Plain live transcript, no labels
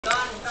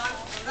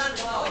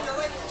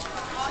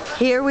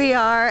Here we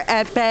are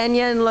at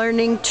Banyan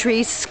Learning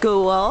Tree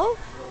School,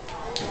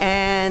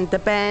 and the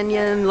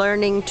Banyan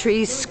Learning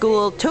Tree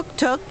School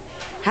tuk-tuk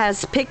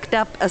has picked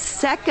up a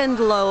second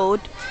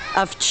load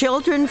of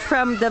children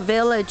from the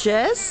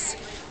villages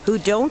who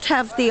don't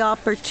have the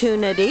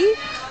opportunity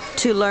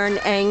to learn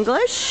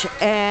English,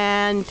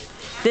 and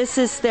this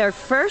is their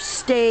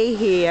first day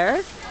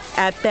here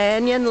at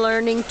Banyan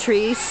Learning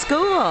Tree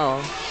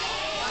School.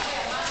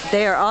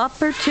 Their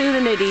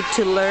opportunity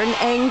to learn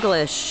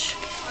English.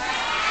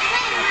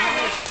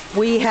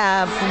 We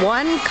have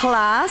one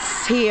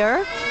class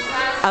here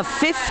of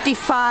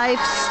 55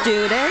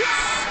 students.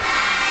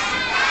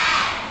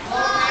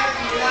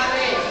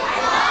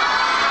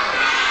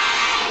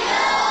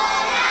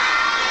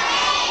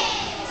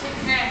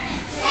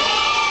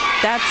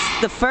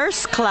 That's the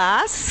first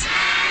class,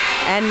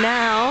 and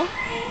now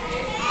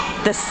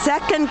the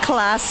second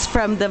class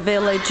from the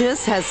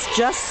villages has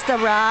just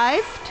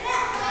arrived.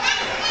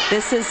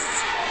 This is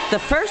the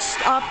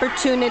first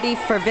opportunity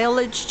for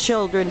village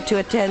children to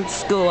attend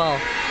school.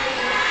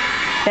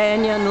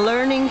 Banyan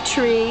Learning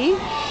Tree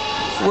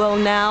will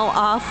now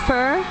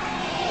offer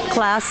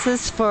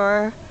classes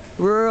for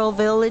rural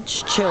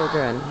village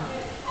children.